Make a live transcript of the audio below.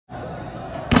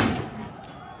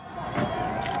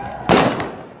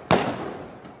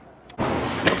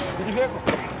As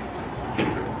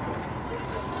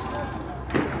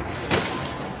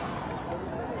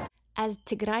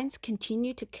Tigrayans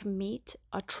continue to commit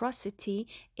atrocity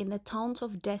in the towns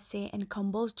of Dessie and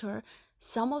Kombolcha,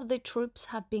 some of the troops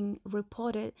have been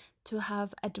reported to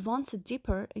have advanced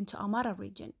deeper into Amhara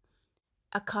region.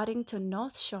 According to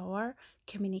North Shewa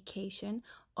Communications,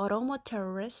 Oromo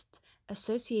terrorists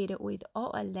associated with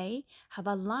OLA have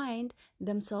aligned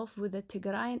themselves with the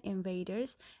Tigrayan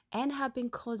invaders and have been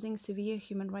causing severe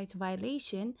human rights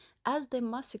violation as they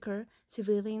massacre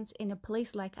civilians in a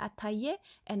place like Ataye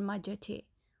and Majete.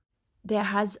 There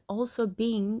has also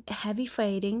been heavy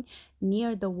fighting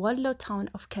near the Wollo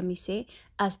town of Kemisse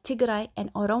as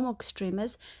Tigrayan Oromo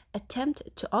extremists attempt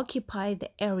to occupy the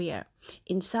area.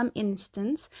 In some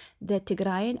instances, the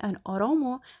Tigrayan and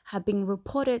Oromo have been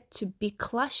reported to be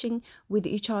clashing with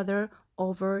each other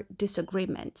over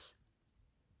disagreements.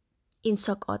 In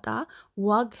Sekota,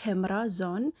 Wag Himra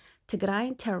Zone,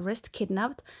 Tigrayan terrorists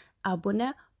kidnapped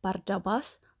Abune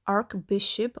Barnabas,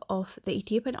 Archbishop of the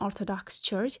Ethiopian Orthodox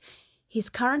Church. His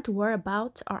current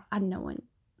whereabouts are unknown.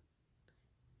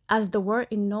 As the war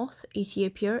in North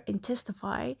Ethiopia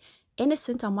intensifies,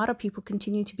 innocent Amhara people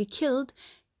continue to be killed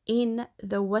in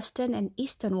the Western and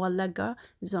Eastern Wellega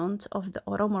Zones of the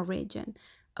Oromo region.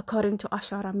 According to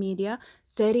Ashara media,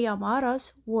 30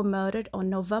 Amharas were murdered on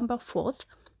November 4th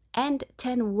and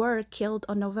 10 were killed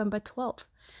on November 12th,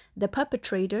 the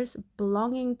perpetrators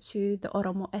belonging to the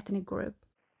Oromo ethnic group.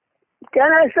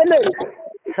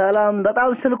 ሰላም በጣም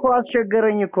ስልኩ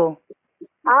አስቸገረኝ እኮ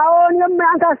አሁን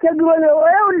የማንተ አስቸግሮኝ ነው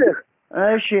ይኸውልህ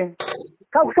እሺ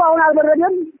ተኩሱ አሁን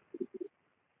አልበረደም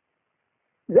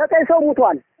 9 ሰው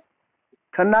ሞቷል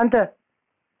ከናንተ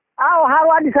አዎ ሀሩ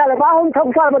አዲስ አበባ አሁን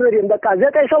ተኩሱ አልበረደም በቃ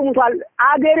 9 ሰው ሞቷል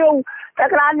አገሬው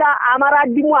ጠቅላላ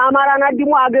አማራን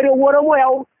አዲሞ አገሬው ኦሮሞ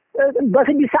ያው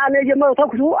በ6 ሰዓት ነው የጀመረው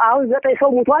ተኩሱ አሁን 9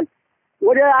 ሰው ሞቷል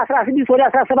ወደ 16 ወደ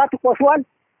 17 ቆስሏል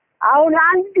አሁን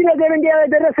አንድ ነገር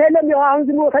እንደደረሰ የለም ያው አሁን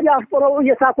ዝም ብሎ ተያፍጦ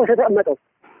እየሳቆ ተቀመጠው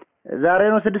ዛሬ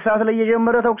ነው 6 ሰዓት ላይ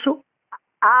የጀመረው ተኩሱ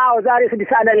አዎ ዛሬ 6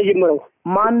 ሰዓት ላይ የጀመረው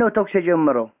ማን ነው ተኩስ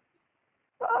የጀመረው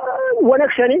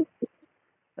ወነክሸኒ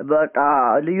በቃ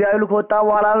ልዩ ኃይሉ ከወጣ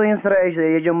በኋላ ነው ይሄን ስራ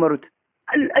የጀመሩት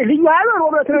ልዩ ኃይሉ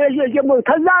ሮብለት ነው የጀመሩት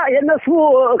ከዛ የነሱ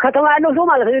ከተማ ያለው ሰው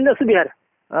ማለት ነው የነሱ ብሄር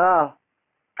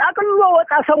ጠቅልሎ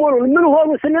ወጣ ሰሞኑን ምን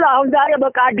ሆኑ ስንል አሁን ዛሬ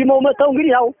በቃ አዲመው መተው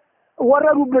እንግዲህ ያው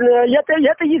ወረዱብን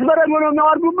የጥይት በረዶ ነው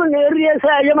የሚያወርዱብን ሪሳ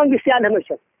የመንግስት ያለ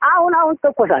መቼም አሁን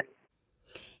ተቆሳል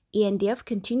ENDF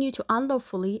continue to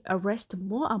unlawfully arrest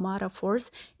more Amhara force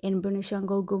in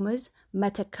Benishangul Gumuz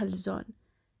Matakkal zone.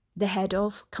 The head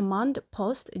of command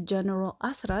post, General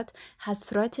Asrat, has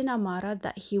threatened Amhara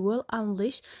that he will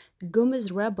unleash Gumuz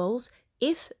rebels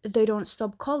if they don't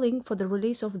stop calling for the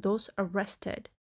release of those arrested.